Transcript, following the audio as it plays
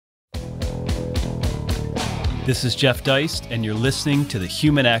This is Jeff Deist, and you're listening to the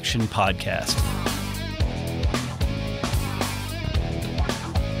Human Action Podcast.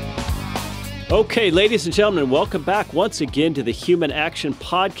 Okay, ladies and gentlemen, welcome back once again to the Human Action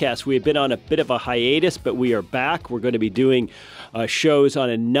Podcast. We have been on a bit of a hiatus, but we are back. We're going to be doing shows on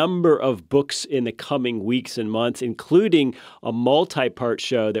a number of books in the coming weeks and months, including a multi-part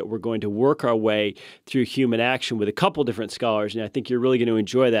show that we're going to work our way through human action with a couple different scholars. And I think you're really going to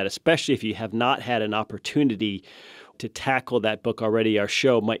enjoy that, especially if you have not had an opportunity to tackle that book already. Our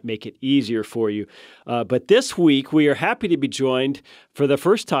show might make it easier for you. But this week, we are happy to be joined for the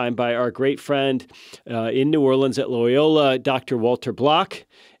first time by our great friend in New Orleans at Loyola, Dr. Walter Block.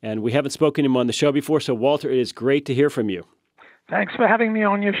 And we haven't spoken to him on the show before. So, Walter, it is great to hear from you. Thanks for having me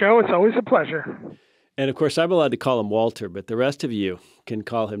on your show. It's always a pleasure. And, of course, I'm allowed to call him Walter, but the rest of you can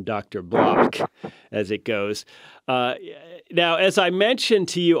call him Dr. Block as it goes. Now, as I mentioned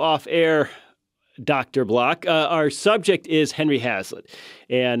to you off air, Dr. Block, our subject is Henry Hazlitt,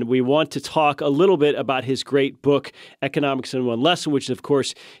 and we want to talk a little bit about his great book, Economics in One Lesson, which, of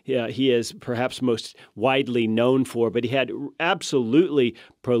course, he is perhaps most widely known for, but he had absolutely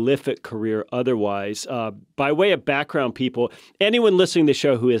prolific career otherwise. By way of background, people, anyone listening to the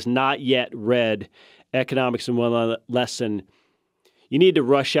show who has not yet read Economics in One Lesson, you need to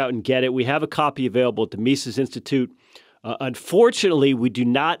rush out and get it. We have a copy available at the Mises Institute. Unfortunately, we do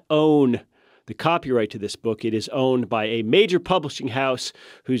not own the copyright to this book. It is owned by a major publishing house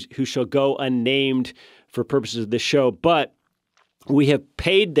who shall go unnamed for purposes of this show, but we have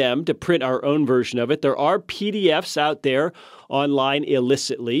paid them to print our own version of it. There are PDFs out there online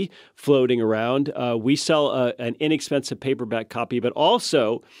illicitly floating around. We sell an inexpensive paperback copy, but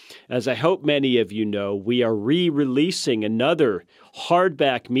also, as I hope many of you know, we are re-releasing another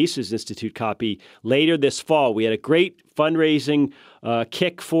hardback Mises Institute copy later this fall. We had a great fundraising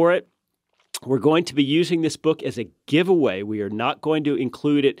kick for it. We're going to be using this book as a giveaway. We are not going to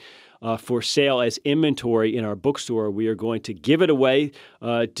include it for sale as inventory in our bookstore. We are going to give it away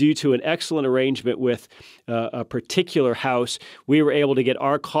due to an excellent arrangement with a particular house. We were able to get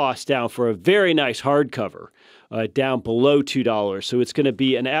our cost down for a very nice hardcover, down below $2. So it's going to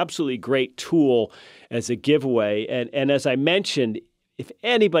be an absolutely great tool as a giveaway. And as I mentioned, if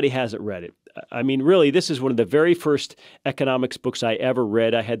anybody hasn't read it, I mean, really, this is one of the very first economics books I ever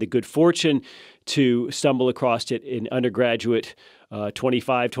read. I had the good fortune to stumble across it in undergraduate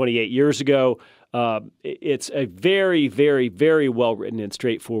 28 years ago. It's a very, very, very well-written and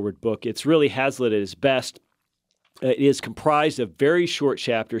straightforward book. It's really Hazlitt at his best. It is comprised of very short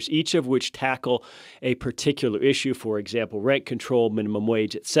chapters, each of which tackle a particular issue, for example, rent control, minimum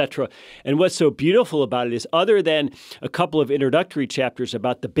wage, etc. And what's so beautiful about it is, other than a couple of introductory chapters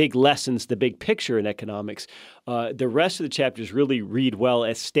about the big lessons, the big picture in economics, the rest of the chapters really read well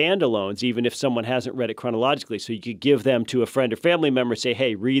as standalones, even if someone hasn't read it chronologically. So you could give them to a friend or family member and say,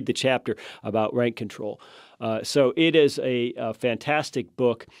 hey, read the chapter about rent control. So it is a fantastic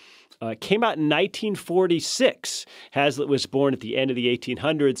book. Came out in 1946. Hazlitt was born at the end of the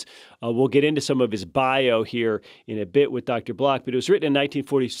 1800s. We'll get into some of his bio here in a bit with Dr. Block, but it was written in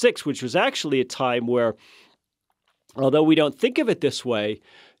 1946, which was actually a time where, although we don't think of it this way,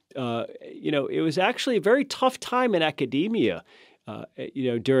 it was actually a very tough time in academia,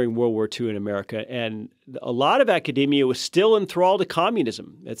 during World War II in America. And a lot of academia was still enthralled to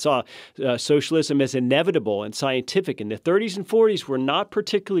communism. It saw socialism as inevitable and scientific. And the 30s and 40s were not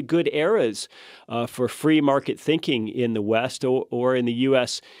particularly good eras for free market thinking in the West or in the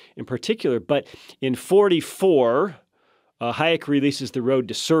U.S. in particular. But in 44, Hayek releases The Road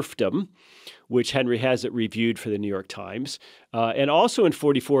to Serfdom, which Henry Hazlitt reviewed for the New York Times. And also in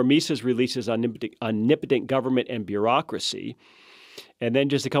 44, Mises releases Omnipotent Government and Bureaucracy. And then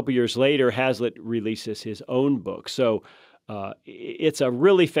just a couple years later, Hazlitt releases his own book. So it's a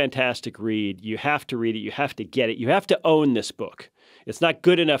really fantastic read. You have to read it. You have to get it. You have to own this book. It's not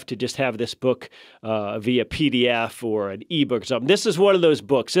good enough to just have this book via PDF or an ebook or something. This is one of those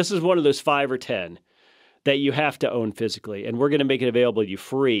books. This is one of those 5 or 10 that you have to own physically. And we're going to make it available to you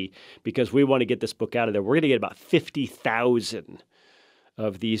free because we want to get this book out of there. We're going to get about 50,000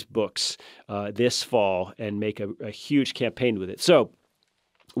 of these books this fall and make a huge campaign with it. So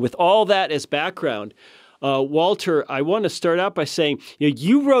with all that as background, Walter, I want to start out by saying,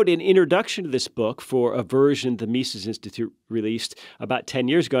 you wrote an introduction to this book for a version the Mises Institute released about 10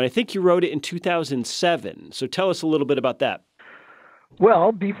 years ago, and I think you wrote it in 2007. So tell us a little bit about that.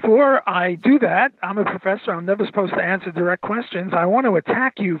 Well, before I do that, I'm a professor. I'm never supposed to answer direct questions. I want to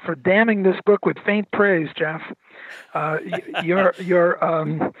attack you for damning this book with faint praise, Jeff. Your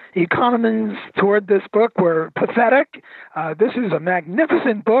economies toward this book were pathetic. This is a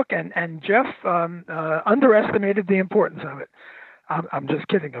magnificent book, and Jeff underestimated the importance of it. I'm just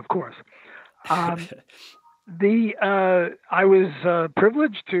kidding, of course. Um, I was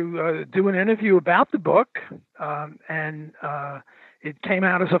privileged to do an interview about the book, and it came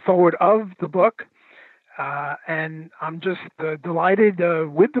out as a forward of the book. And I'm just delighted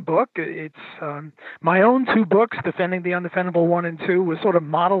with the book. It's my own two books, Defending the Undefendable 1 and 2, was sort of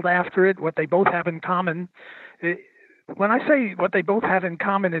modeled after it. What they both have in common. When I say what they both have in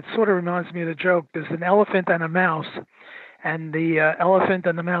common, it sort of reminds me of the joke. There's an elephant and a mouse, and the elephant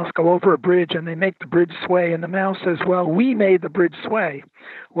and the mouse go over a bridge, and they make the bridge sway, and the mouse says, well, we made the bridge sway.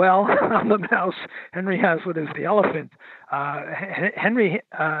 Well, I'm the mouse. Henry Hazlitt is the elephant. Henry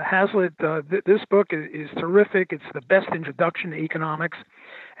Hazlitt, this book is terrific. It's the best introduction to economics,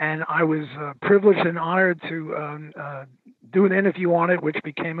 and I was privileged and honored to do an interview on it, which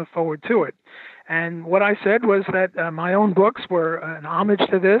became a forward to it. And what I said was that my own books were an homage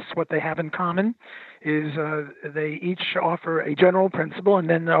to this. What they have in common is they each offer a general principle and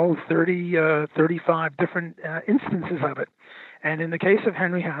then 35 different instances of it. And in the case of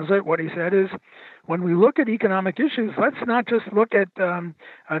Henry Hazlitt, what he said is, when we look at economic issues, let's not just look at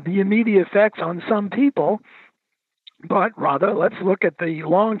the immediate effects on some people, but rather let's look at the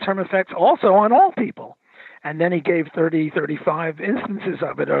long-term effects also on all people. And then he gave 35 instances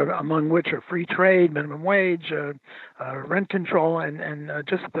of it, among which are free trade, minimum wage, rent control, and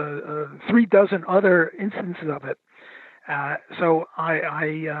just 36 other instances of it. So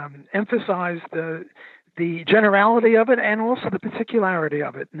I emphasized the generality of it and also the particularity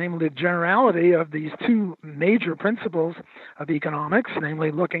of it, namely the generality of these two major principles of economics,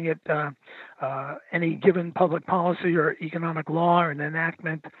 namely looking at any given public policy or economic law or an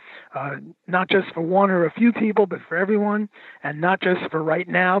enactment, not just for one or a few people, but for everyone, and not just for right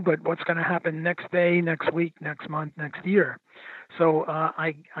now, but what's going to happen next day, next week, next month, next year. So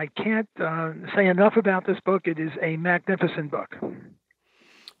I can't say enough about this book. It is a magnificent book.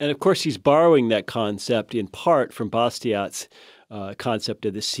 And of course, he's borrowing that concept in part from Bastiat's concept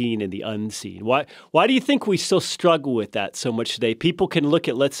of the seen and the unseen. Why do you think we still struggle with that so much today? People can look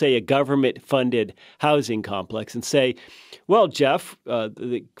at, let's say, a government-funded housing complex and say, well, Jeff,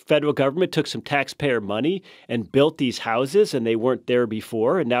 the federal government took some taxpayer money and built these houses, and they weren't there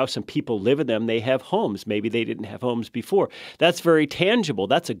before, and now some people live in them. They have homes. Maybe they didn't have homes before. That's very tangible.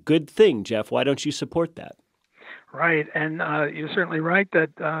 That's a good thing, Jeff. Why don't you support that? Right, and you're certainly right that,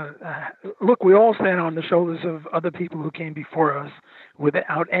 look, we all stand on the shoulders of other people who came before us.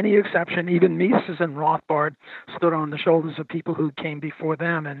 Without any exception, even Mises and Rothbard stood on the shoulders of people who came before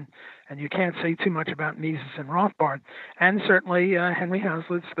them, and you can't say too much about Mises and Rothbard. And certainly Henry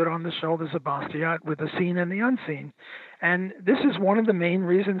Hazlitt stood on the shoulders of Bastiat with the seen and the unseen. And this is one of the main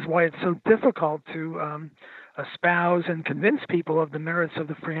reasons why it's so difficult to espouse and convince people of the merits of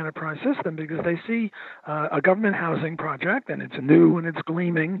the free enterprise system, because they see a government housing project and it's new and it's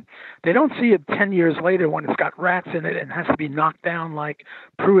gleaming. They don't see it 10 years later when it's got rats in it and has to be knocked down like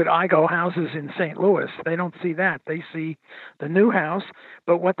Pruitt-Igoe houses in St. Louis. They don't see that. They see the new house.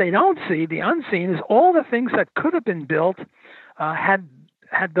 But what they don't see, the unseen, is all the things that could have been built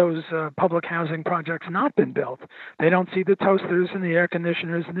had those public housing projects not been built. They don't see the toasters and the air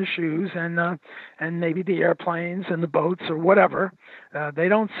conditioners and the shoes and maybe the airplanes and the boats or whatever. They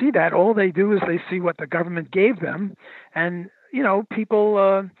don't see that. All they do is they see what the government gave them. And, you know,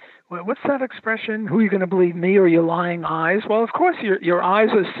 people, what's that expression? Who are you going to believe, me or your lying eyes? Well, of course, your eyes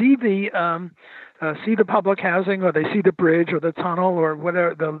will see the public housing, or they see the bridge or the tunnel or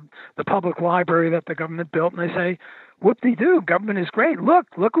whatever, the public library that the government built, and they say, whoop-de-doo, government is great. Look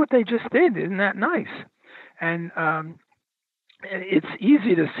what they just did. Isn't that nice? And it's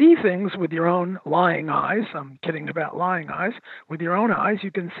easy to see things with your own lying eyes. I'm kidding about lying eyes. With your own eyes, you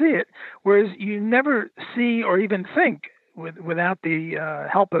can see it, whereas you never see or even think without the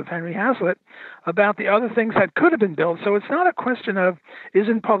help of Henry Hazlitt about the other things that could have been built. So it's not a question of,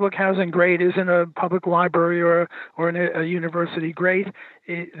 isn't public housing great? Isn't a public library or a university great?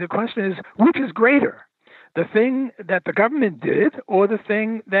 The question is, which is greater? The thing that the government did or the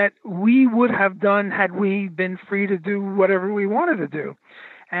thing that we would have done had we been free to do whatever we wanted to do?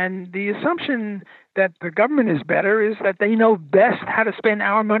 And the assumption that the government is better is that they know best how to spend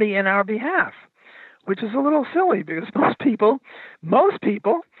our money in our behalf, which is a little silly, because most people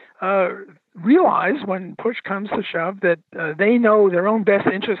realize when push comes to shove that they know their own best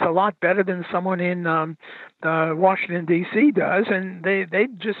interests a lot better than someone in Washington, D.C. does, and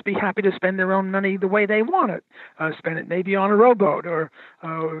they'd just be happy to spend their own money the way they want it, spend it maybe on a rowboat or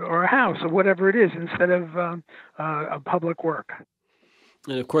a house or whatever it is instead of a public work.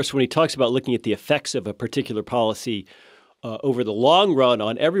 And of course, when he talks about looking at the effects of a particular policy over the long run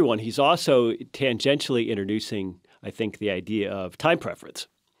on everyone, he's also tangentially introducing, I think, the idea of time preference.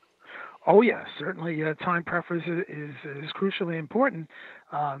 Oh, yes, certainly time preference is crucially important.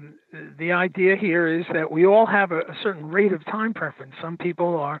 The idea here is that we all have a certain rate of time preference. Some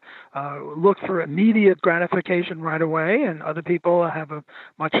people are look for immediate gratification right away, and other people have a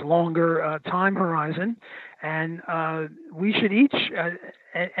much longer time horizon. And we should each,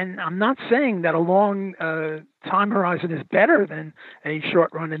 and I'm not saying that a long time horizon is better than a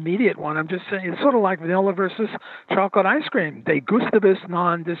short-run immediate one. I'm just saying it's sort of like vanilla versus chocolate ice cream. De gustibus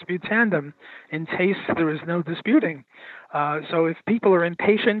non disputandum. In taste, there is no disputing. So if people are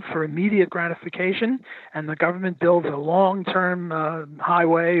impatient for immediate gratification and the government builds a long-term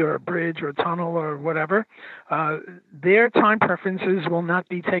highway or a bridge or a tunnel or whatever, their time preferences will not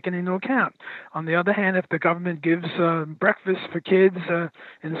be taken into account. On the other hand, if the government gives breakfast for kids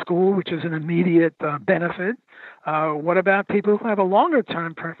in school, which is an immediate benefit, what about people who have a longer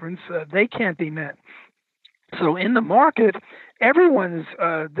time preference? They can't be met. So in the market, everyone's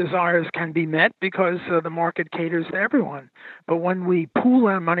desires can be met because the market caters to everyone. But when we pool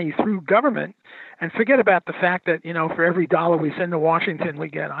our money through government, and forget about the fact that, for every dollar we send to Washington, we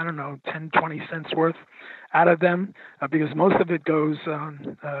get, 10, 20 cents worth out of them, because most of it goes,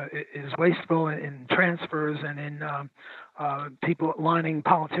 is wasteful in transfers and in people lining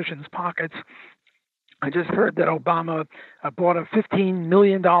politicians' pockets. I just heard that Obama bought a $15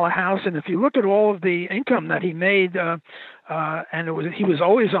 million house, and if you look at all of the income that he made, and he was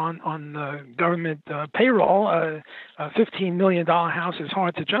always on government payroll, a $15 million house is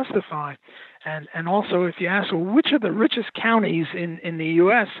hard to justify. And also, if you ask, well, which are the richest counties in the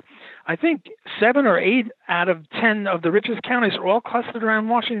U.S., I think 7 or 8 out of 10 of the richest counties are all clustered around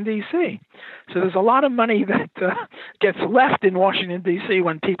Washington, D.C. So there's a lot of money that gets left in Washington, D.C.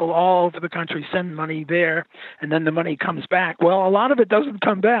 when people all over the country send money there, and then the money comes back. Well, a lot of it doesn't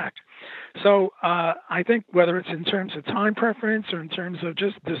come back. So I think whether it's in terms of time preference or in terms of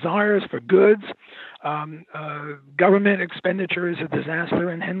just desires for goods, government expenditure is a disaster,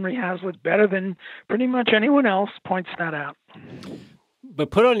 and Henry Hazlitt, better than pretty much anyone else, points that out. But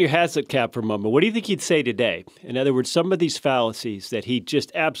put on your Hazlitt cap for a moment. What do you think he'd say today? In other words, some of these fallacies that he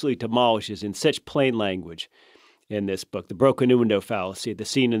just absolutely demolishes in such plain language in this book, the broken window fallacy, the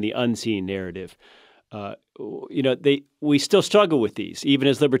seen and the unseen narrative. We still struggle with these. Even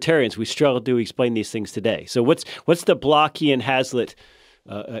as libertarians, we struggle to explain these things today. So what's the Blockian Hazlitt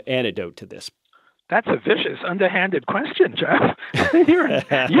antidote to this? That's a vicious, underhanded question, Jeff. You're a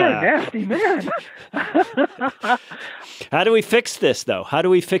nasty man. How do we fix this, though? How do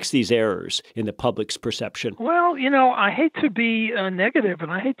we fix these errors in the public's perception? Well, I hate to be negative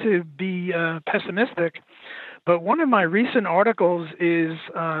and I hate to be pessimistic, but one of my recent articles is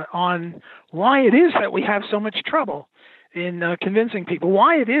on why it is that we have so much trouble in convincing people,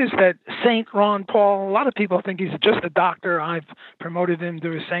 why it is that Saint Ron Paul, a lot of people think he's just a doctor. I've promoted him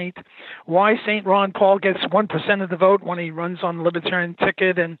to a saint. Why Saint Ron Paul gets 1% of the vote when he runs on the Libertarian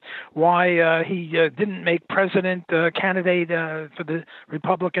ticket, and why he didn't make president candidate for the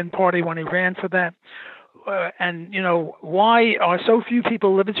Republican Party when he ran for that. And why are so few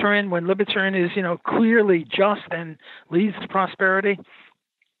people libertarian when libertarian is, clearly just and leads to prosperity?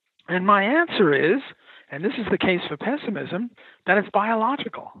 And my answer is, and this is the case for pessimism, that it's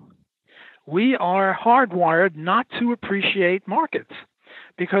biological. We are hardwired not to appreciate markets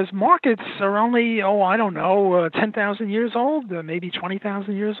because markets are only, 10,000 years old, maybe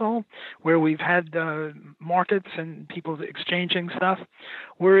 20,000 years old, where we've had markets and people exchanging stuff,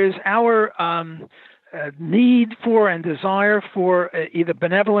 whereas our need for and desire for either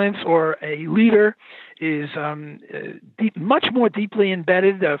benevolence or a leader is much more deeply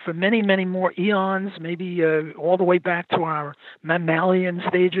embedded for many, many more eons, maybe all the way back to our mammalian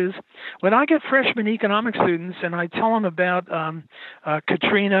stages. When I get freshman economics students and I tell them about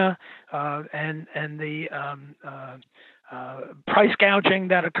Katrina and the price gouging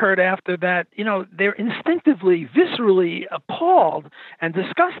that occurred after that, they're instinctively, viscerally appalled and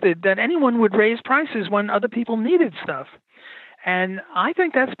disgusted that anyone would raise prices when other people needed stuff. And I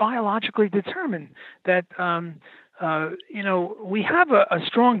think that's biologically determined, that, we have a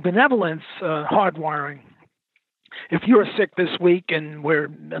strong benevolence hardwiring. if you're sick this week and we're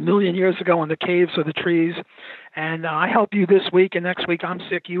a million years ago in the caves or the trees, and I help you this week and next week I'm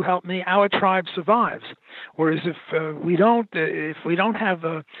sick, you help me, our tribe survives. Whereas if we don't have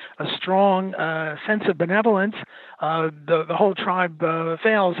a strong sense of benevolence, the whole tribe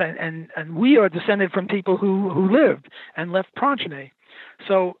fails, and we are descended from people who lived and left progeny.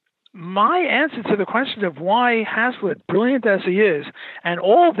 So my answer to the question of why Hazlitt, brilliant as he is, and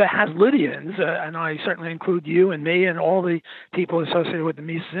all of the Hazlittians, and I certainly include you and me and all the people associated with the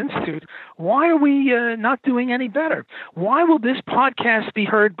Mises Institute, why are we not doing any better? Why will this podcast be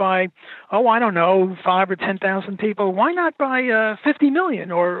heard by, I don't know, 5 or 10,000 people? Why not by 50 million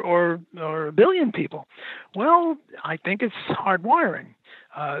or a billion people? Well, I think it's hardwiring.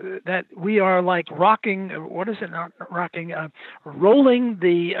 That we are like rolling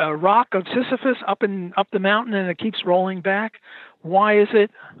the rock of Sisyphus up the mountain, and it keeps rolling back. Why is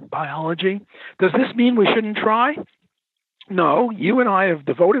it? Biology. Does this mean we shouldn't try? No, you and I have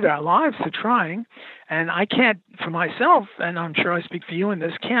devoted our lives to trying, and I can't, for myself, and I'm sure I speak for you in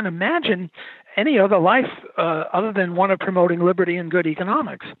this, can't imagine any other life other than one of promoting liberty and good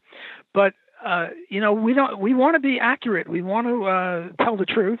economics. But we want to be accurate. We want to tell the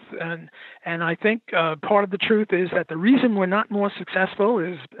truth, and I think part of the truth is that the reason we're not more successful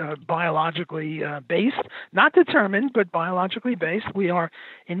is biologically based, not determined, but biologically based. We are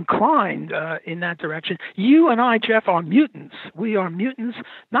inclined in that direction. You and I, Jeff, are mutants. We are mutants.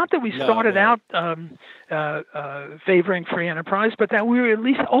 Not that we started out favoring free enterprise, but that we were at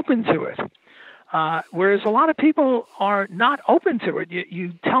least open to it. Whereas a lot of people are not open to it.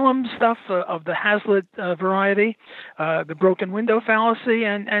 You tell them stuff of the Hazlitt variety, the broken window fallacy,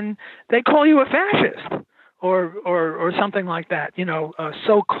 and they call you a fascist or something like that.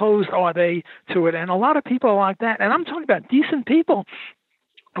 So closed are they to it. And a lot of people are like that. And I'm talking about decent people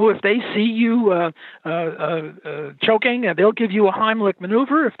who, if they see you choking, they'll give you a Heimlich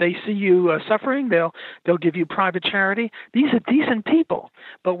maneuver. If they see you suffering, they'll give you private charity. These are decent people.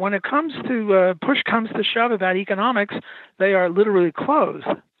 But when it comes to push comes to shove about economics, they are literally closed.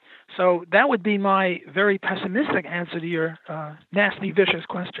 So that would be my very pessimistic answer to your nasty, vicious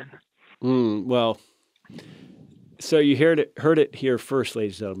question. Well, so you heard it here first,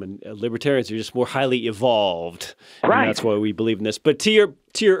 ladies and gentlemen. Libertarians are just more highly evolved, right? And that's why we believe in this. But to your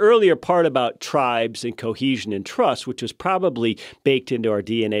earlier part about tribes and cohesion and trust, which was probably baked into our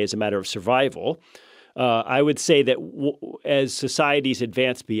DNA as a matter of survival, I would say that as societies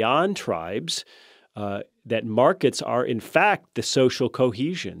advance beyond tribes, that markets are in fact the social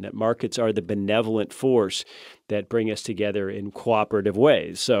cohesion. That markets are the benevolent force that bring us together in cooperative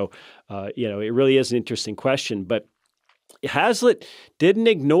ways. So, it really is an interesting question, but Hazlitt didn't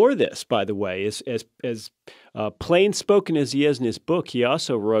ignore this, by the way. As plain spoken as he is in his book, he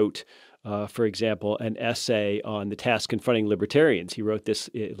also wrote, for example, an essay on the task confronting libertarians. He wrote this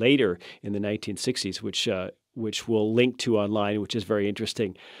later in the 1960s, which we'll link to online, which is very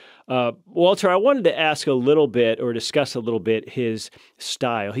interesting. Walter, I wanted to ask a little bit or discuss a little bit his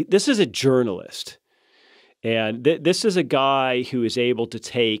style. This is a journalist. And this is a guy who is able to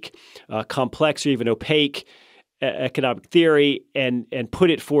take complex or even opaque economic theory and put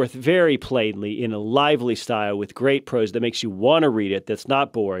it forth very plainly in a lively style with great prose that makes you want to read it, that's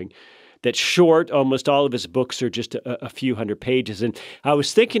not boring, that's short. Almost all of his books are just a few hundred pages. And I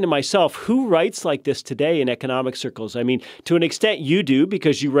was thinking to myself, who writes like this today in economic circles? I mean, to an extent you do,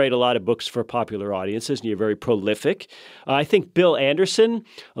 because you write a lot of books for popular audiences and you're very prolific. I think Bill Anderson,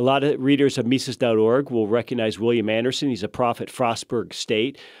 a lot of readers of Mises.org will recognize William Anderson. He's a prof at Frostburg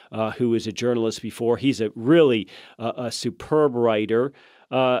State, who was a journalist before. He's a really a superb writer.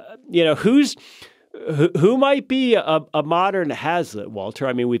 Who might be a modern Hazlitt, Walter?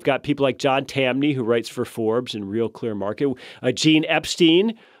 I mean, we've got people like John Tamny, who writes for Forbes and Real Clear Market. Gene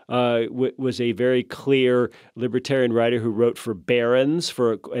Epstein was a very clear libertarian writer who wrote for Barron's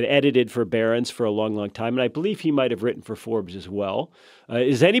and edited for Barron's for a long, long time. And I believe he might have written for Forbes as well.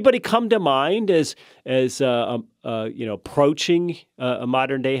 Does anybody come to mind as approaching a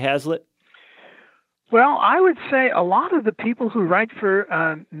modern day Hazlitt? Well, I would say a lot of the people who write for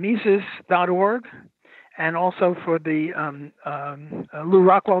Mises.org and also for the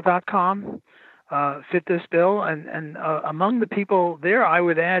LouRockwell.com fit this bill. And among the people there, I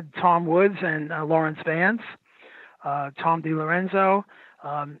would add Tom Woods and Lawrence Vance, Tom DiLorenzo,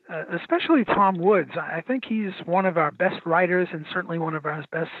 especially Tom Woods. I think he's one of our best writers and certainly one of our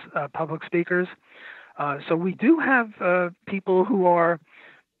best public speakers. So we do have people who are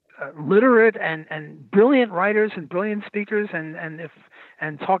literate and brilliant writers and brilliant speakers,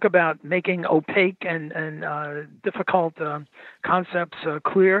 and talk about making opaque and difficult concepts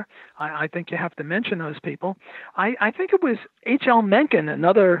clear. I think you have to mention those people. I think it was H.L. Mencken,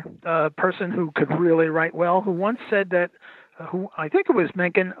 another person who could really write well, who once said that. I think it was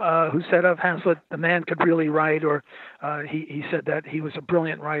Mencken who said of Hazlitt, the man could really write, or he said that he was a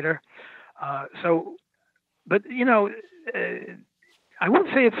brilliant writer. But I won't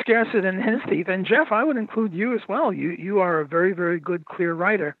say it's scarcer than his teeth. And Jeff, I would include you as well. You are a very, very good, clear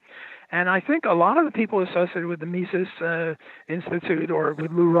writer. And I think a lot of the people associated with the Mises Institute or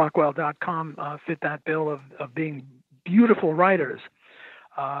with LouRockwell.com fit that bill of being beautiful writers.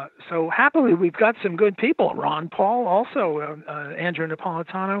 So happily, we've got some good people. Ron Paul, also Andrew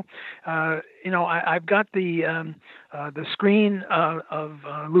Napolitano. I've got the screen of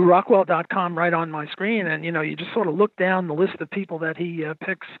LouRockwell.com right on my screen, and you just sort of look down the list of people that he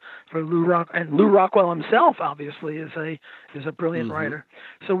picks for Lou Rockwell himself. Obviously, is a brilliant writer.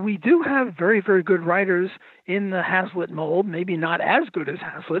 So we do have very, very good writers in the Hazlitt mold. Maybe not as good as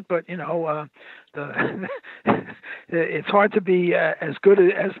Hazlitt, but it's hard to be as good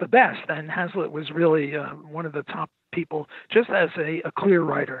as the best. And Hazlitt was really one of the top people, just as a clear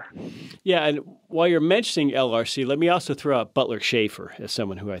writer. Yeah, and while you're mentioning LRC, let me also throw out Butler Schaefer as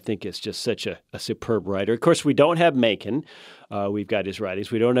someone who I think is just such a superb writer. Of course, we don't have Mencken. We've got his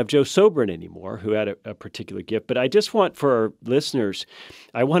writings. We don't have Joe Sobran anymore, who had a particular gift. But I just want, for our listeners,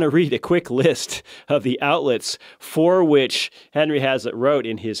 I want to read a quick list of the outlets for which Henry Hazlitt wrote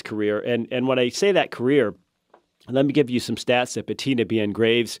in his career. And when I say that career, let me give you some stats that Bettina B.N.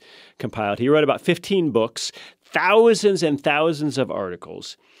 Graves compiled. He wrote about 15 books, thousands and thousands of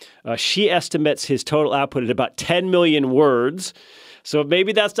articles. She estimates his total output at about 10 million words. So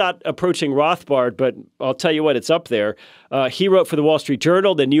maybe that's not approaching Rothbard, but I'll tell you what, it's up there. He wrote for the Wall Street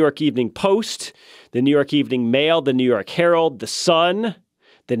Journal, the New York Evening Post, the New York Evening Mail, the New York Herald, the Sun,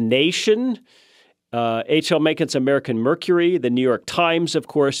 the Nation, H.L. Mencken's American Mercury, the New York Times, of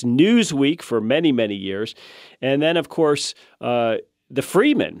course, Newsweek for many, many years, and then, of course, the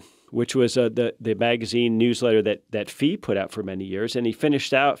Freeman, which was the magazine newsletter that Fee put out for many years. And he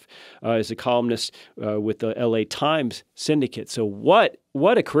finished out as a columnist with the L.A. Times Syndicate. So what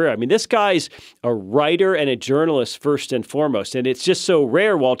a career. I mean, this guy's a writer and a journalist first and foremost. And it's just so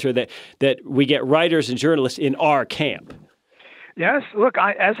rare, Walter, that we get writers and journalists in our camp. Yes. Look,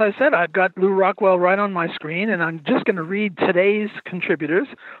 as I said, I've got Lou Rockwell right on my screen, and I'm just going to read today's contributors,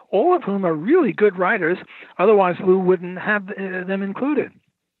 all of whom are really good writers. Otherwise, Lou wouldn't have them included.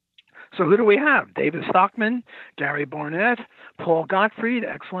 So who do we have? David Stockman, Gary Barnett, Paul Gottfried,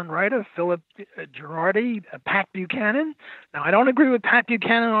 excellent writer, Philip Girardi, Pat Buchanan. Now, I don't agree with Pat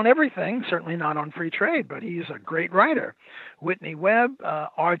Buchanan on everything, certainly not on free trade, but he's a great writer. Whitney Webb,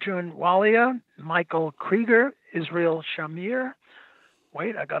 Arjun Walia, Michael Krieger, Israel Shamir.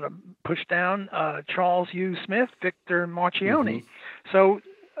 Wait, I got to push down. Charles U. Smith, Victor Marchioni. So,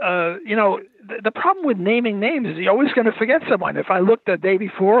 the problem with naming names is you're always going to forget someone. If I looked the day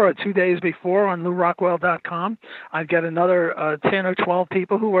before or 2 days before on LouRockwell.com, I'd get another 10 or 12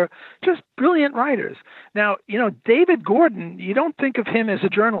 people who are just brilliant writers. Now, David Gordon, you don't think of him as a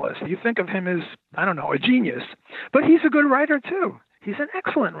journalist. You think of him as, I don't know, a genius. But he's a good writer, too. He's an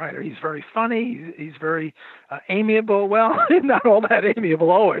excellent writer. He's very funny. He's very amiable. Well, not all that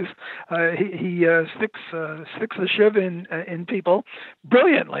amiable always. He sticks the shiv in people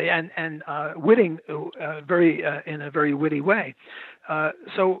brilliantly and witting in a very witty way.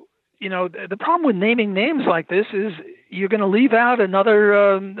 So the problem with naming names like this is you're going to leave out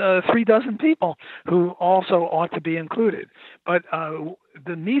another 3 dozen people who also ought to be included. But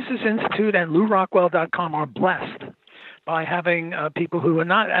the Mises Institute and LouRockwell.com are blessed by having people who are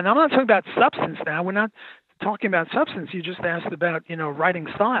not, and I'm not talking about substance now. We're not talking about substance. You just asked about, writing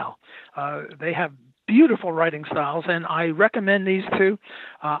style. They have beautiful writing styles, and I recommend these two.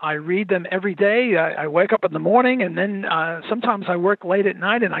 I read them every day. I wake up in the morning, and then sometimes I work late at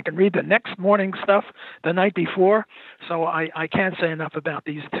night, and I can read the next morning stuff the night before. So I can't say enough about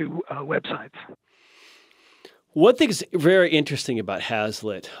these two websites. One thing is very interesting about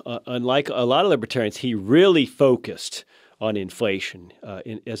Hazlitt. Unlike a lot of libertarians, he really focused on inflation.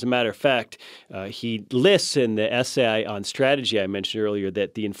 As a matter of fact, he lists in the essay on strategy I mentioned earlier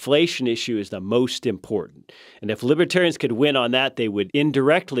that the inflation issue is the most important. And if libertarians could win on that, they would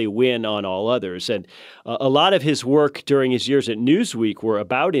indirectly win on all others. And a lot of his work during his years at Newsweek were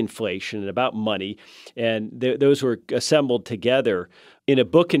about inflation and about money, and those were assembled together in a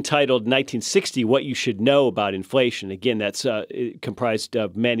book entitled 1960, What You Should Know About Inflation. Again, that's comprised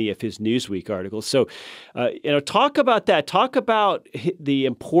of many of his Newsweek articles. So, talk about that. Talk about the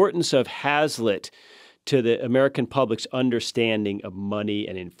importance of Hazlitt to the American public's understanding of money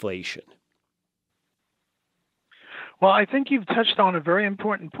and inflation. Well, I think you've touched on a very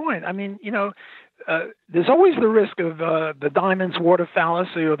important point. I mean, there's always the risk of the diamond's water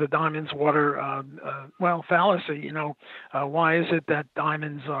fallacy or the diamond's water, fallacy. Why is it that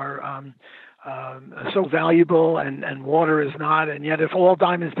diamonds are so valuable and water is not? And yet, if all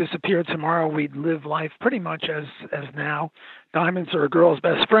diamonds disappeared tomorrow, we'd live life pretty much as now. Diamonds are a girl's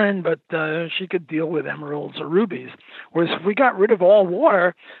best friend, but she could deal with emeralds or rubies. Whereas if we got rid of all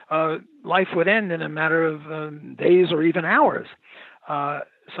water, life would end in a matter of days or even hours.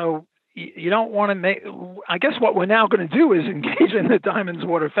 So you don't want to make. I guess what we're now going to do is engage in the diamond's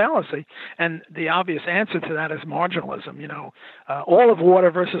water fallacy, and the obvious answer to that is marginalism. All of water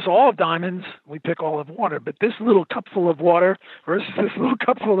versus all of diamonds, we pick all of water. But this little cupful of water versus this little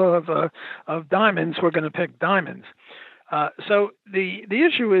cupful of diamonds, we're going to pick diamonds. So the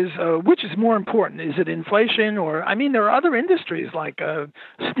issue is which is more important? Is it inflation or there are other industries like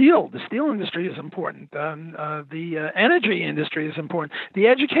steel. The steel industry is important. The energy industry is important. The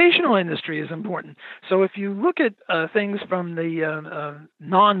educational industry is important. So if you look at things from the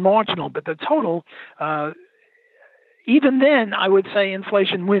non-marginal but the total, even then, I would say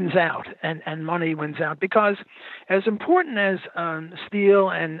inflation wins out and money wins out, because as important as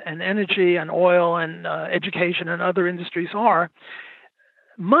steel and energy and oil and education and other industries are,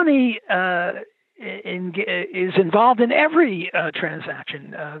 money is involved in every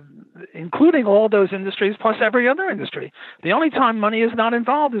transaction, including all those industries plus every other industry. The only time money is not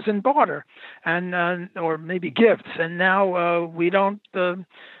involved is in barter and or maybe gifts. And now we don't.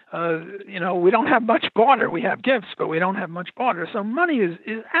 We don't have much barter. We have gifts, but we don't have much barter. So money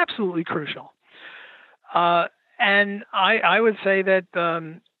is absolutely crucial. And I would say that,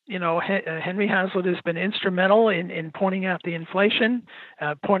 Henry Hazlitt has been instrumental in pointing out the inflation,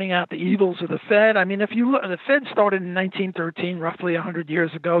 pointing out the evils of the Fed. I mean, if you look, the Fed started in 1913, roughly 100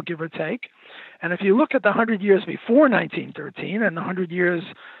 years ago, give or take. And if you look at the 100 years before 1913 and the 100 years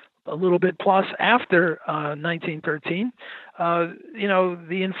a little bit plus after 1913,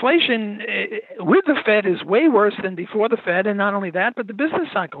 the inflation with the Fed is way worse than before the Fed, and not only that, but the business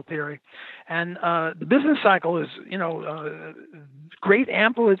cycle theory. And the business cycle is, great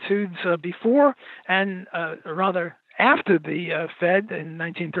amplitudes before and rather after the Fed in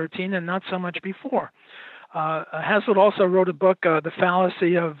 1913 and not so much before. Hazlitt also wrote a book, The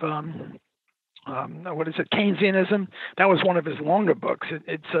Fallacy of Keynesianism. That was one of his longer books.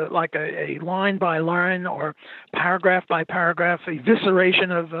 It's like a line by line or paragraph by paragraph evisceration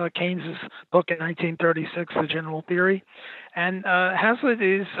of Keynes's book in 1936, The General Theory. And Hazlitt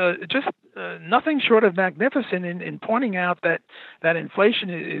is just nothing short of magnificent in pointing out that inflation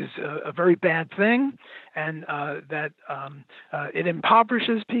is a very bad thing, and that it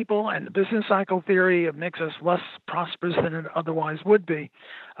impoverishes people, and the business cycle theory makes us less prosperous than it otherwise would be.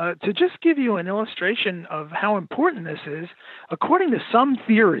 To just give you an illustration of how important this is, according to some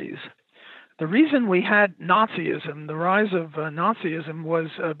theories, the reason we had Nazism, the rise of Nazism, was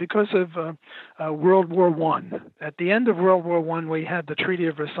because of World War I. At the end of World War I, we had the Treaty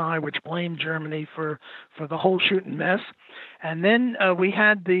of Versailles, which blamed Germany for the whole shooting mess. And then we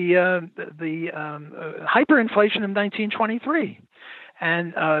had the hyperinflation of 1923.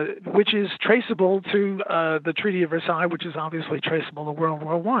 And which is traceable to the Treaty of Versailles, which is obviously traceable to World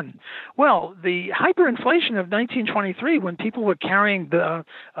War I. Well, the hyperinflation of 1923, when people were carrying the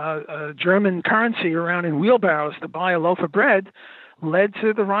German currency around in wheelbarrows to buy a loaf of bread, led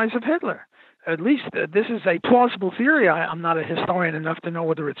to the rise of Hitler. At least this is a plausible theory. I'm not a historian enough to know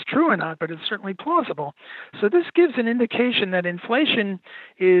whether it's true or not, but it's certainly plausible. So this gives an indication that inflation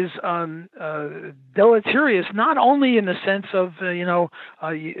is deleterious, not only in the sense of,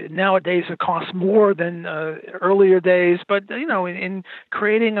 nowadays it costs more than earlier days, but, in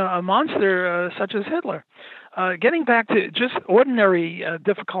creating a monster such as Hitler. Getting back to just ordinary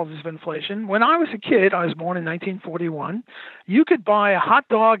difficulties of inflation, when I was a kid, I was born in 1941, you could buy a hot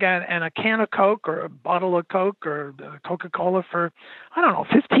dog and a can of Coke or a bottle of Coke or Coca-Cola for,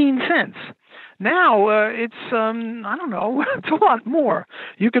 15 cents. Now it's, it's a lot more.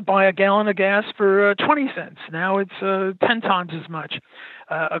 You could buy a gallon of gas for 20 cents. Now it's 10 times as much.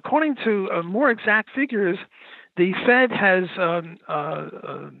 According to more exact figures, the Fed has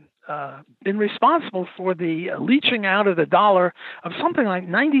been responsible for the leaching out of the dollar of something like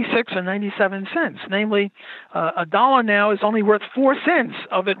 96 or 97 cents. Namely, a dollar now is only worth 4 cents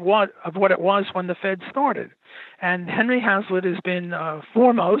of what it was when the Fed started. And Henry Hazlitt has been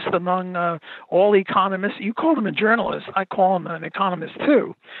foremost among all economists. You called him a journalist. I call him an economist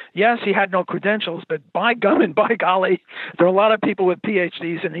too. Yes, he had no credentials, but by gum and by golly, there are a lot of people with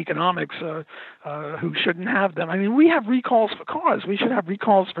PhDs in economics who shouldn't have them. I mean, we have recalls for cars. We should have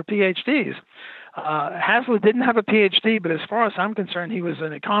recalls for PhDs. Hazlitt didn't have a PhD, but as far as I'm concerned, he was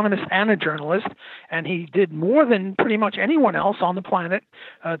an economist and a journalist, and he did more than pretty much anyone else on the planet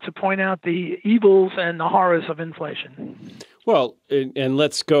to point out the evils and the horrors of inflation. Well, and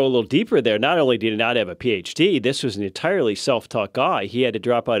let's go a little deeper there. Not only did he not have a PhD, this was an entirely self-taught guy. He had to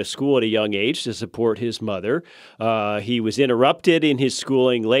drop out of school at a young age to support his mother. He was interrupted in his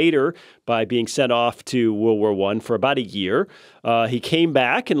schooling later by being sent off to World War I for about a year. He came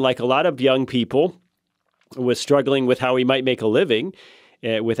back, and like a lot of young people, was struggling with how he might make a living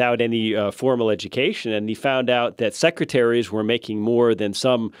without any formal education. And he found out that secretaries were making more than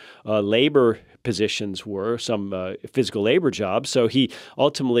some labor positions were, some physical labor jobs. So he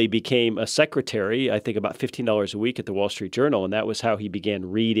ultimately became a secretary, I think about $15 a week at the Wall Street Journal. And that was how he began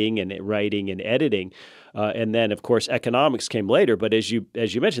reading and writing and editing. And then, of course, economics came later. But as you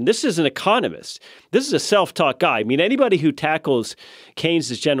mentioned, this is an economist. This is a self-taught guy. I mean, anybody who tackles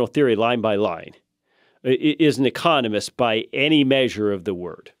Keynes's general theory line by line is an economist by any measure of the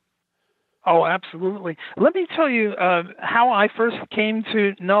word. Oh, absolutely. Let me tell you how I first came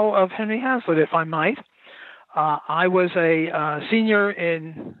to know of Henry Hazlitt, if I might. I was a senior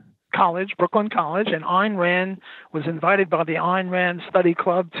in college, Brooklyn College, and Ayn Rand was invited by the Ayn Rand Study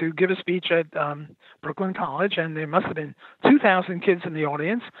Club to give a speech at Brooklyn College, and there must have been 2,000 kids in the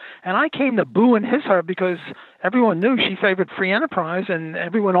audience. And I came to boo and hiss her because everyone knew she favored free enterprise, and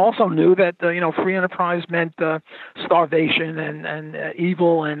everyone also knew that free enterprise meant starvation and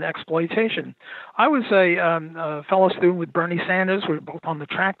evil and exploitation. I was a fellow student with Bernie Sanders. We were both on the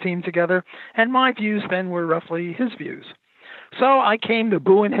track team together, and my views then were roughly his views. So I came to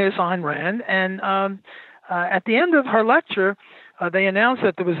boo and hiss Ayn Rand, and at the end of her lecture, they announced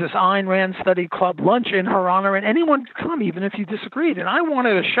that there was this Ayn Rand Study Club lunch in her honor, and anyone could come, even if you disagreed. And I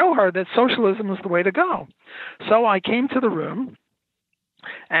wanted to show her that socialism was the way to go. So I came to the room,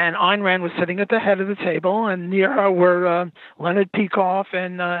 and Ayn Rand was sitting at the head of the table, and near her were Leonard Peikoff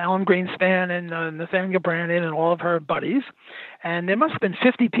and Alan Greenspan and Nathaniel Brandon and all of her buddies. And there must have been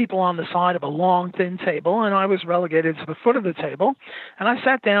 50 people on the side of a long, thin table, and I was relegated to the foot of the table. And I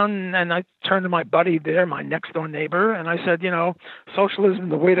sat down, and I turned to my buddy there, my next-door neighbor, and I said, socialism is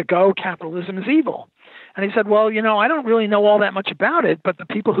the way to go, capitalism is evil. And he said, well, I don't really know all that much about it, but the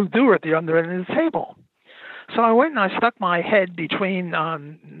people who do are at the other end of the table. So I went and I stuck my head between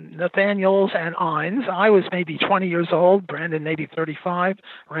Nathaniel's and Ayn's. I was maybe 20 years old, Brandon maybe 35,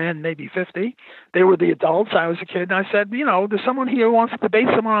 Rand maybe 50. They were the adults. I was a kid. And I said, there's someone here who wants to debate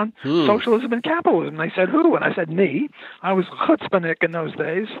someone on socialism and capitalism. And they said, who? And I said, me. I was chutzpahnik in those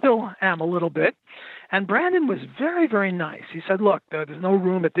days, still am a little bit. And Brandon was very, very nice. He said, look, there's no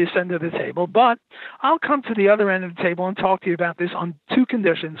room at this end of the table, but I'll come to the other end of the table and talk to you about this on two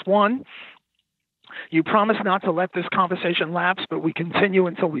conditions. One, you promise not to let this conversation lapse, but we continue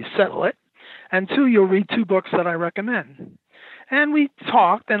until we settle it. And two, you'll read two books that I recommend. And we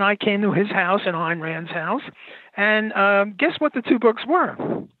talked, and I came to his house and Ayn Rand's house. And guess what the two books were?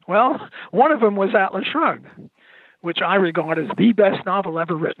 Well, one of them was Atlas Shrugged, which I regard as the best novel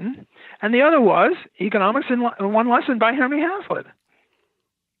ever written. And the other was Economics in One Lesson by Henry Hazlitt.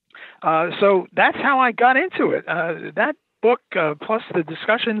 So that's how I got into it. That book, plus the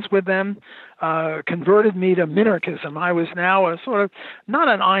discussions with them, converted me to minarchism. I was now a sort of, not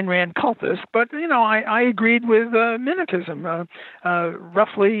an Ayn Rand cultist, but, I agreed with minarchism,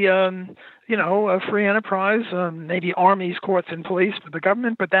 roughly, a free enterprise, maybe armies, courts, and police for the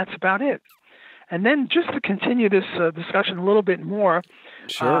government, but that's about it. And then just to continue this discussion a little bit more,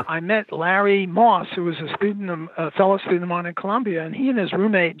 sure. I met Larry Moss, who was a fellow student of mine in Columbia, and he and his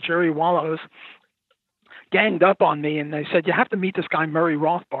roommate, Jerry Wallows, ganged up on me, and they said, you have to meet this guy, Murray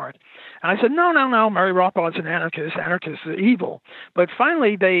Rothbard. And I said, no, Murray Rothbard's an anarchist. Anarchists are evil. But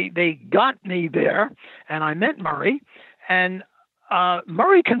finally, they got me there, and I met Murray, and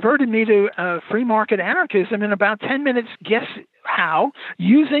Murray converted me to free market anarchism in about 10 minutes. Guess how?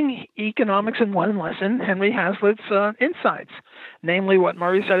 Using Economics in One Lesson, Henry Hazlitt's insights. Namely, what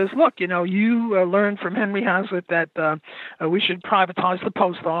Murray said is, look, you learned from Henry Hazlitt that we should privatize the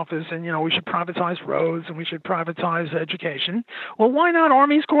post office, and, we should privatize roads, and we should privatize education. Well, why not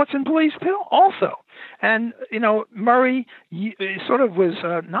armies, courts, and police too? Also. And, Murray sort of was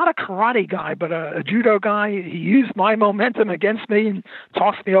not a karate guy, but a judo guy. He used my momentum against me and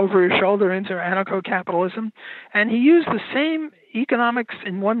tossed me over his shoulder into anarcho-capitalism. And he used the same economics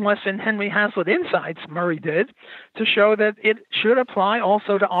in one lesson, Henry Hazlitt Insights, Murray did, to show that it should apply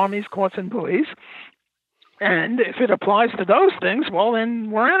also to armies, courts, and police. And if it applies to those things, well, then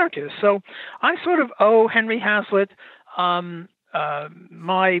we're anarchists. So I sort of owe Henry Hazlitt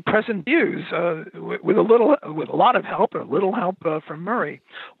my present views with a lot of help, or little help from Murray.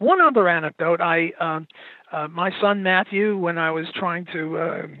 One other anecdote: my son Matthew, when I was trying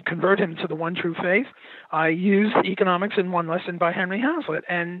to convert him to the one true faith, I used Economics in One Lesson by Henry Hazlitt.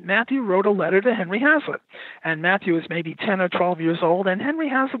 And Matthew wrote a letter to Henry Hazlitt. And Matthew was maybe 10 or 12 years old, and Henry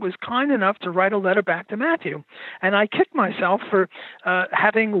Hazlitt was kind enough to write a letter back to Matthew. And I kicked myself for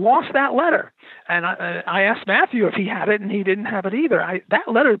having lost that letter. And I asked Matthew if he had it, and he didn't have it either. That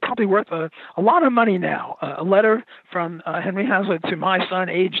letter is probably worth a lot of money now. A letter from Henry Hazlitt to my son,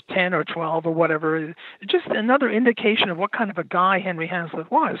 aged 10 or 12 or whatever, just another indication of what kind of a guy Henry Hazlitt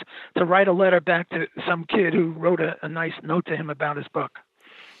was, to write a letter back to some kid who wrote a nice note to him about his book.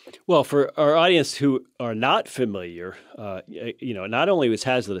 Well, for our audience who are not familiar, not only was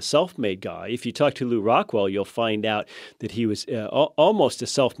Hazlitt a self-made guy, if you talk to Lew Rockwell, you'll find out that he was almost a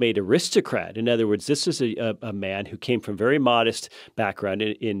self-made aristocrat. In other words, this is a man who came from very modest background,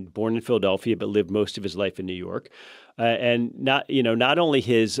 born in Philadelphia, but lived most of his life in New York. And not only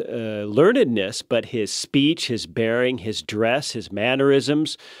his learnedness, but his speech, his bearing, his dress, his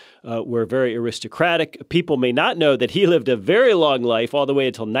mannerisms were very aristocratic. People may not know that he lived a very long life, all the way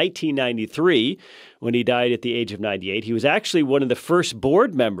until 1993, when he died at the age of 98. He was actually one of the first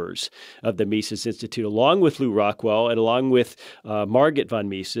board members of the Mises Institute, along with Lew Rockwell and along with Margaret von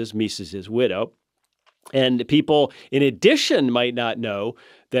Mises, his widow. And people, in addition, might not know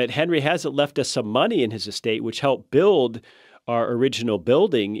that Henry Hazlitt left us some money in his estate, which helped build our original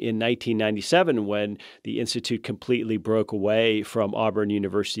building in 1997, when the Institute completely broke away from Auburn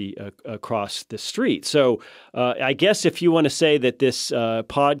University across the street. So I guess if you want to say that this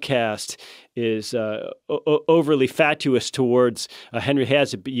podcast is overly fatuous towards Henry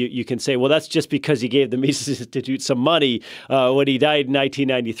Hazlitt, you can say, well, that's just because he gave the Mises Institute some money when he died in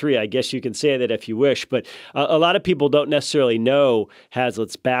 1993. I guess you can say that if you wish, but a lot of people don't necessarily know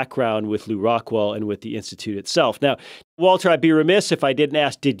Hazlitt's background with Lew Rockwell and with the Institute itself. Now, Walter, I'd be remiss if I didn't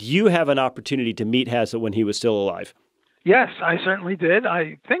ask, did you have an opportunity to meet Hazlitt when he was still alive? Yes, I certainly did.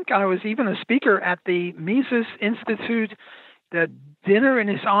 I think I was even a speaker at the Mises Institute dinner in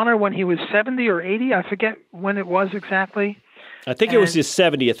his honor when he was 70 or 80. I forget when it was exactly. I think it was his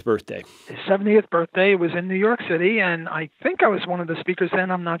 70th birthday. His 70th birthday. It was in New York City, and I think I was one of the speakers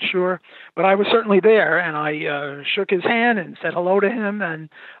then. I'm not sure. But I was certainly there, and I shook his hand and said hello to him and,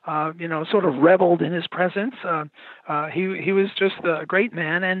 sort of reveled in his presence. He was just a great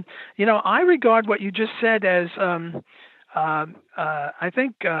man. And, I regard what you just said as I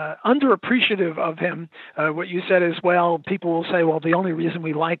think underappreciative of him. What you said as well, people will say, well, the only reason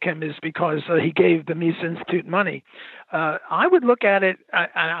we like him is because he gave the Mises Institute money. I would look at it,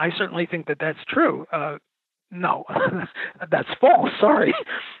 I certainly think that that's true. No, that's false. Sorry.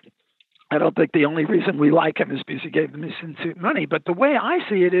 I don't think the only reason we like him is because he gave the Mises Institute money. But the way I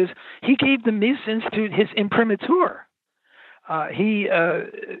see it is he gave the Mises Institute his imprimatur. He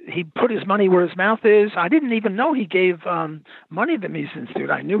put his money where his mouth is. I didn't even know he gave money to the Mises Institute.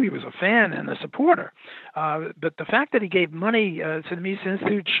 I knew he was a fan and a supporter. But the fact that he gave money to the Mises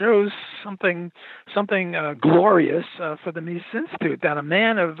Institute shows something glorious for the Mises Institute, that a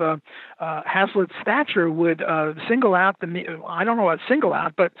man of Hazlitt's stature would single out I don't know what single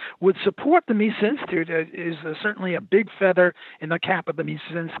out, but would support the Mises Institute is certainly a big feather in the cap of the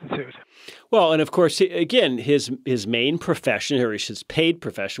Mises Institute. Well, and of course, again, his main profession, or his paid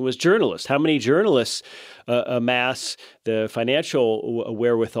profession, was journalist. How many journalists amass the financial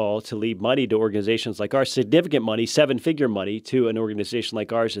wherewithal to leave money to organizations like ours, significant money, seven-figure money, to an organization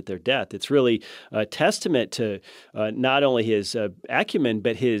like ours at their death? It's really a testament to not only his acumen,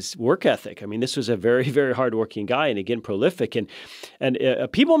 but his work ethic. I mean, this was a very, very hardworking guy, and again, prolific. And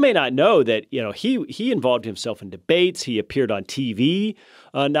people may not know that he involved himself in debates. He appeared on TV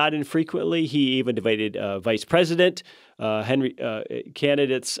not infrequently. He even debated vice president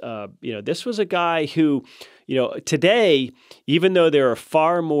candidates. This was a guy who, today, even though there are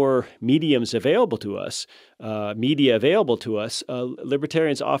far more media available to us,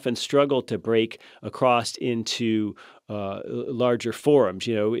 libertarians often struggle to break across into larger forums.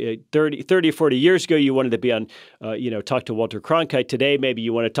 30 or 40 years ago, you wanted to be on, talk to Walter Cronkite. Today, maybe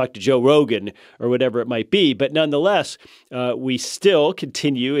you want to talk to Joe Rogan or whatever it might be. But nonetheless, we still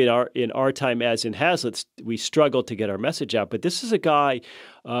continue in our time, as in Hazlitt's, we struggle to get our message out. But this is a guy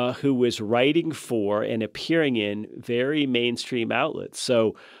who was writing for and appearing in very mainstream outlets.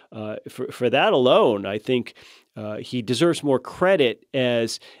 So for that alone, I think he deserves more credit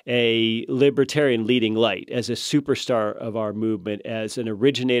as a libertarian leading light, as a superstar of our movement, as an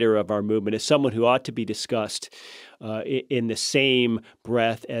originator of our movement, as someone who ought to be discussed in the same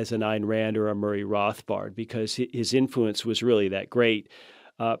breath as an Ayn Rand or a Murray Rothbard, because his influence was really that great.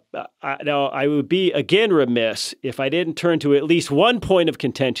 Now, I would be, again, remiss if I didn't turn to at least one point of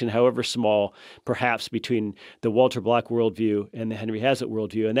contention, however small, perhaps, between the Walter Block worldview and the Henry Hazlitt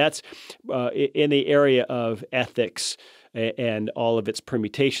worldview, and that's in the area of ethics and all of its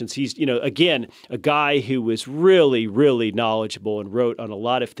permutations. He's, again, a guy who was really, really knowledgeable and wrote on a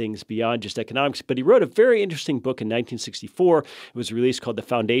lot of things beyond just economics. But he wrote a very interesting book in 1964. It was released called The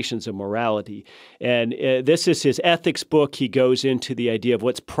Foundations of Morality. And this is his ethics book. He goes into the idea of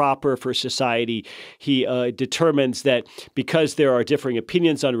what's proper for society. He determines that because there are differing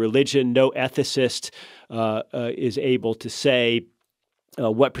opinions on religion, no ethicist is able to say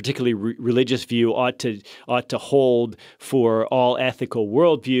what particularly religious view ought to hold for all ethical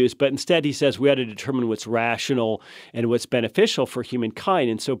worldviews, but instead he says we ought to determine what's rational and what's beneficial for humankind.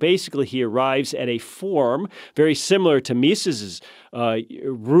 And so basically he arrives at a form very similar to Mises's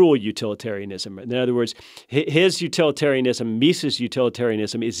rule utilitarianism. In other words, his utilitarianism, Mises'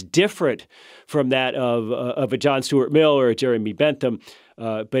 utilitarianism, is different from that of a John Stuart Mill or a Jeremy Bentham,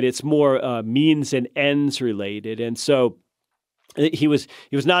 but it's more means and ends related. And so he was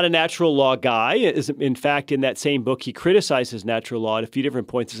not a natural law guy. In fact, in that same book, he criticizes natural law at a few different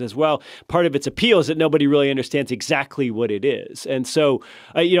points. He says, well, part of its appeal is that nobody really understands exactly what it is. And so,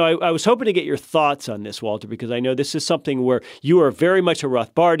 I was hoping to get your thoughts on this, Walter, because I know this is something where you are very much a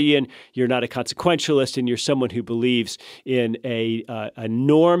Rothbardian. You're not a consequentialist, and you're someone who believes in a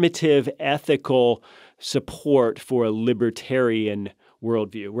normative, ethical support for a libertarian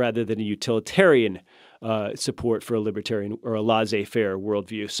worldview rather than a utilitarian support for a libertarian or a laissez-faire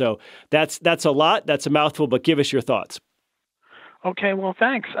worldview. So that's a lot. That's a mouthful, but give us your thoughts. Okay, well,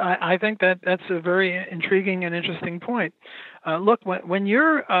 thanks. I think that's a very intriguing and interesting point. Look, when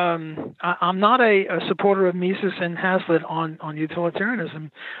you're, I'm not a supporter of Mises and Hazlitt on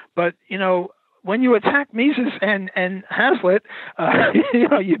utilitarianism, but when you attack Mises and Hazlitt,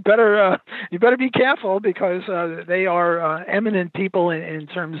 you better be careful, because they are eminent people in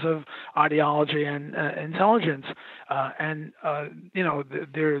terms of ideology and intelligence, and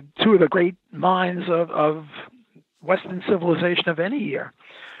they're two of the great minds of Western civilization of any year.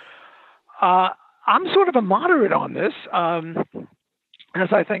 I'm sort of a moderate on this. As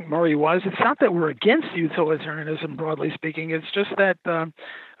I think Murray was. It's not that we're against utilitarianism, broadly speaking. It's just that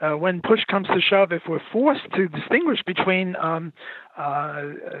when push comes to shove, if we're forced to distinguish between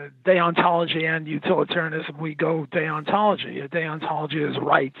deontology and utilitarianism, we go deontology. Deontology is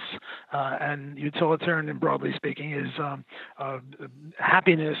rights, and utilitarian, broadly speaking, is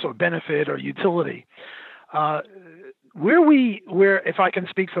happiness or benefit or utility. Where, if I can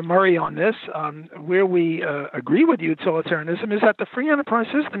speak for Murray on this, where we agree with utilitarianism is that the free enterprise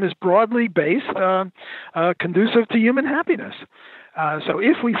system is broadly based, conducive to human happiness. So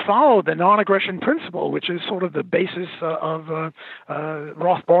if we follow the non-aggression principle, which is sort of the basis of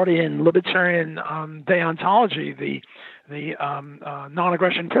Rothbardian libertarian deontology, the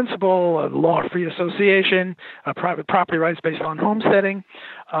non-aggression principle, the law of free association, private property rights based on homesteading,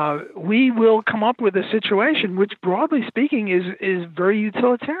 we will come up with a situation which, broadly speaking, is very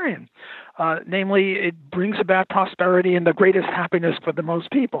utilitarian. Namely, it brings about prosperity and the greatest happiness for the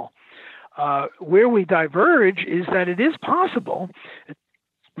most people. Where we diverge is that it is possible,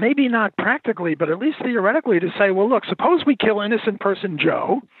 maybe not practically, but at least theoretically, to say, well, look, suppose we kill innocent person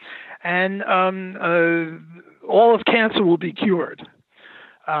Joe, and all of cancer will be cured,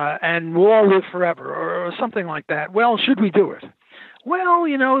 and we'll all live forever, or something like that. Well, should we do it? Well,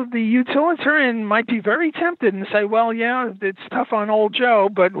 the utilitarian might be very tempted and say, well, yeah, it's tough on old Joe,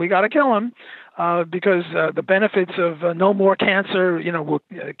 but we got to kill him. Because the benefits of no more cancer, will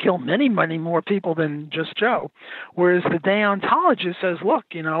kill many, many more people than just Joe. Whereas the deontologist says, look,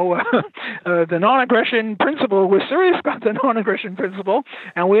 the non-aggression principle, we're serious about the non-aggression principle,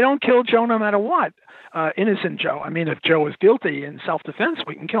 and we don't kill Joe no matter what. Innocent Joe. I mean, if Joe is guilty in self-defense,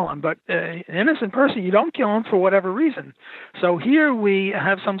 we can kill him. But an innocent person, you don't kill him for whatever reason. So here we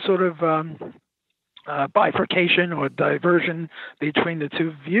have some sort of bifurcation or diversion between the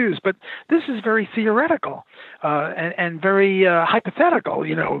two views, but this is very theoretical and very hypothetical.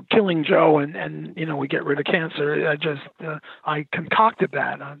 Killing Joe and we get rid of cancer. I concocted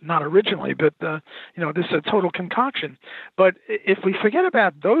that, not originally, but this is a total concoction. But if we forget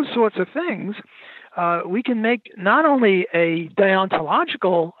about those sorts of things, we can make not only a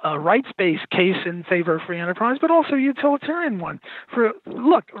deontological rights-based case in favor of free enterprise, but also a utilitarian one.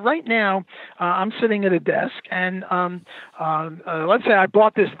 Look, right now I'm sitting at a desk, and let's say I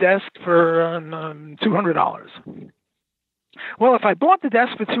bought this desk for $200. Well, if I bought the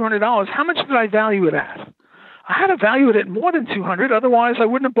desk for $200, how much did I value it at? I had to value it at more than $200. Otherwise, I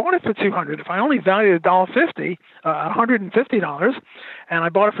wouldn't have bought it for $200. If I only valued it $1.50, $150, and I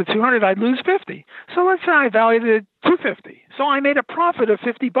bought it for $200, I'd lose $50. So let's say I valued it at $250. So I made a profit of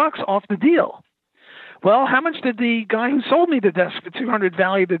 $50 off the deal. Well, how much did the guy who sold me the desk for $200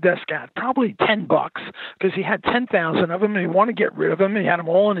 value the desk at? Probably $10, because he had 10,000 of them, and he wanted to get rid of them. He had them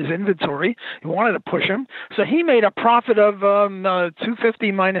all in his inventory. He wanted to push them, so he made a profit of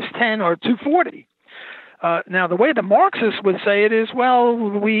 $250 minus 10, or $240. Now, the way the Marxists would say it is, well,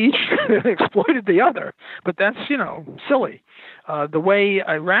 we each exploited the other, but that's, silly. The way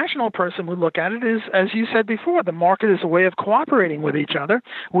a rational person would look at it is, as you said before, the market is a way of cooperating with each other.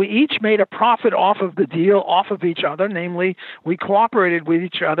 We each made a profit off of the deal, off of each other, namely, we cooperated with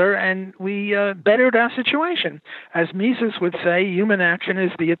each other and we bettered our situation. As Mises would say, human action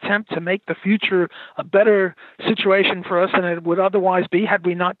is the attempt to make the future a better situation for us than it would otherwise be had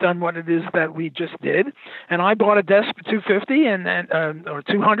we not done what it is that we just did. And I bought a desk for $250 or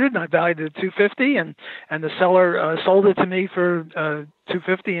 $200, and I valued it at $250, and the seller sold it to me for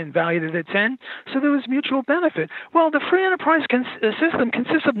 $250 and valued it at $10. So there was mutual benefit. Well, the free enterprise system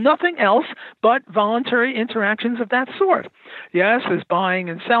consists of nothing else but voluntary interactions of that sort. Yes, there's buying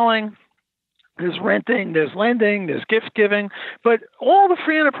and selling. There's renting, there's lending, there's gift giving, but all the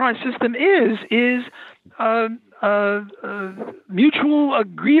free enterprise system is mutual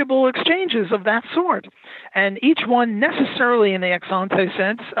agreeable exchanges of that sort. And each one necessarily in the ex ante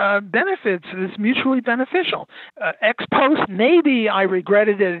sense benefits, is mutually beneficial. Ex post, maybe I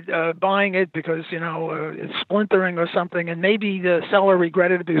regretted it, buying it because, it's splintering or something, and maybe the seller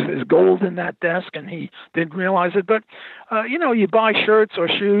regretted it because there's gold in that desk and he didn't realize it. But, you buy shirts or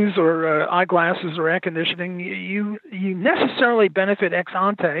shoes or eyeglasses or air conditioning, you necessarily benefit ex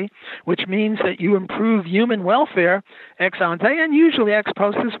ante, which means that you improve human welfare ex ante and usually ex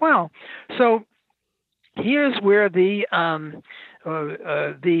post as well. So here's where the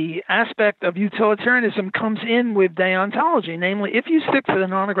aspect of utilitarianism comes in with deontology. Namely, if you stick to the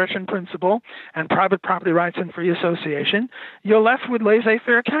non-aggression principle and private property rights and free association, you're left with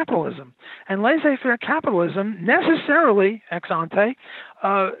laissez-faire capitalism. And laissez-faire capitalism necessarily, ex ante,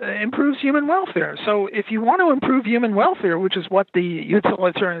 improves human welfare. So if you want to improve human welfare, which is what the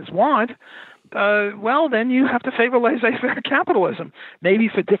utilitarians want, well, then you have to favor laissez-faire capitalism, maybe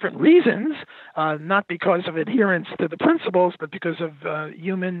for different reasons, not because of adherence to the principles, but because of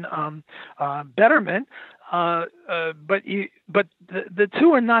human betterment. But the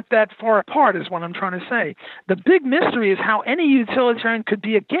two are not that far apart, is what I'm trying to say. The big mystery is how any utilitarian could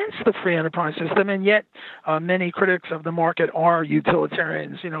be against the free enterprise system, and yet many critics of the market are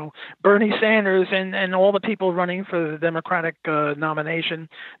utilitarians. Bernie Sanders and all the people running for the Democratic nomination,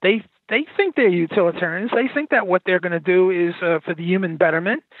 they think they're utilitarians. They think that what they're going to do is for the human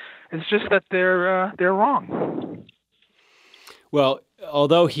betterment. It's just that they're wrong. Well,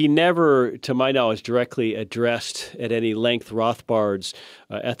 although he never, to my knowledge, directly addressed at any length Rothbard's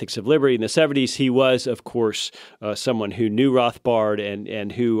ethics of liberty in the 70s, he was, of course, someone who knew Rothbard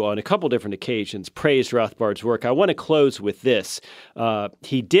and who, on a couple different occasions, praised Rothbard's work. I want to close with this.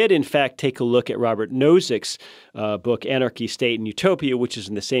 He did, in fact, take a look at Robert Nozick's book, Anarchy, State, and Utopia, which is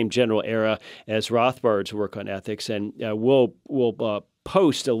in the same general era as Rothbard's work on ethics, and we'll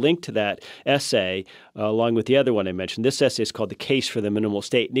post a link to that essay along with the other one I mentioned. This essay is called The Case for the Minimal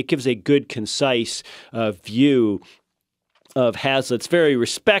State, and it gives a good, concise view of Hazlitt's very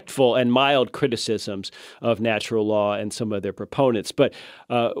respectful and mild criticisms of natural law and some of their proponents. But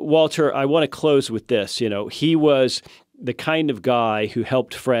Walter, I want to close with this. He was the kind of guy who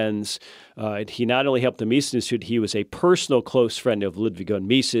helped friends. He not only helped the Mises Institute, he was a personal close friend of Ludwig von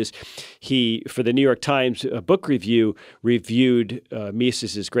Mises. He, for the New York Times book review, reviewed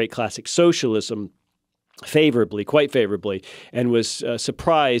Mises's great classic Socialism quite favorably, and was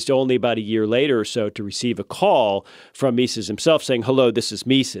surprised only about a year later or so to receive a call from Mises himself saying, "Hello, this is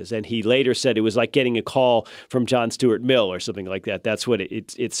Mises." And he later said it was like getting a call from John Stuart Mill or something like that. That's what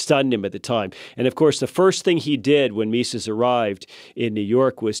it stunned him at the time. And of course, the first thing he did when Mises arrived in New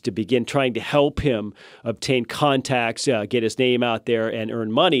York was to begin trying to help him obtain contacts, get his name out there, and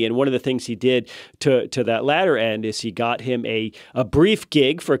earn money. And one of the things he did to that latter end is he got him a brief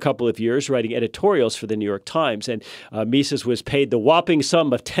gig for a couple of years writing editorials for the New York Times. And Mises was paid the whopping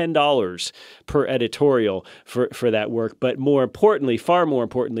sum of $10 per editorial for that work. But more importantly, far more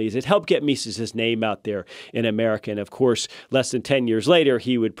importantly, is it helped get Mises' name out there in America. And of course, less than 10 years later,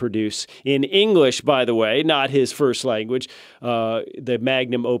 he would produce in English, by the way, not his first language, the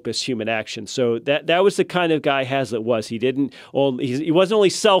magnum opus Human Action. So that was the kind of guy Hazlitt was. He wasn't only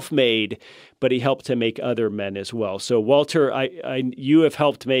self-made, but he helped to make other men as well. So Walter, you have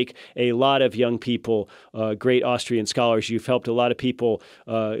helped make a lot of young people great Austrian scholars. You've helped a lot of people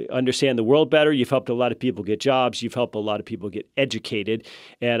understand the world better. You've helped a lot of people get jobs. You've helped a lot of people get educated.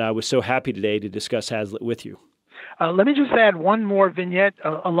 And I was so happy today to discuss Hazlitt with you. Let me just add one more vignette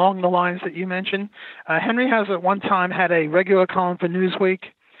along the lines that you mentioned. Henry Hazlitt one time had a regular column for Newsweek.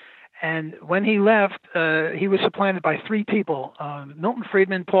 And when he left, he was supplanted by three people, Milton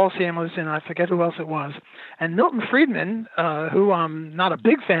Friedman, Paul Samuelson, and I forget who else it was. And Milton Friedman, who I'm not a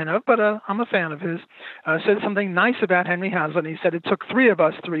big fan of, but I'm a fan of his, said something nice about Henry Hazlitt. He said it took three of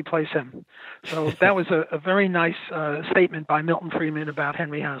us to replace him. So that was a very nice statement by Milton Friedman about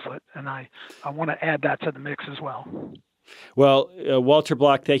Henry Hazlitt. And I want to add that to the mix as well. Well, Walter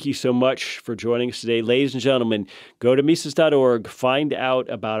Block, thank you so much for joining us today. Ladies and gentlemen, go to Mises.org, find out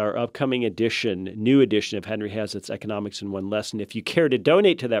about our upcoming new edition of Henry Hazlitt's Economics in One Lesson. If you care to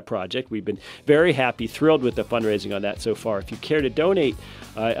donate to that project, we've been very happy, thrilled with the fundraising on that so far. If you care to donate,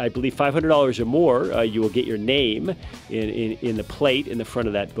 I believe $500 or more, you will get your name in the plate in the front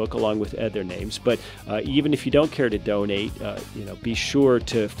of that book, along with other names. But even if you don't care to donate, be sure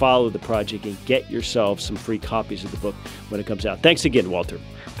to follow the project and get yourself some free copies of the book when it comes out. Thanks again, Walter.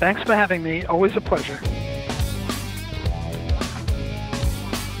 Thanks for having me. Always a pleasure.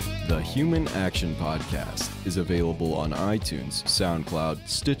 The Human Action Podcast is available on iTunes, SoundCloud,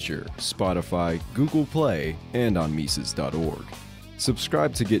 Stitcher, Spotify, Google Play, and on Mises.org.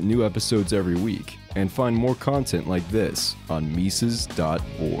 Subscribe to get new episodes every week and find more content like this on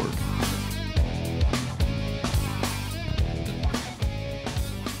Mises.org.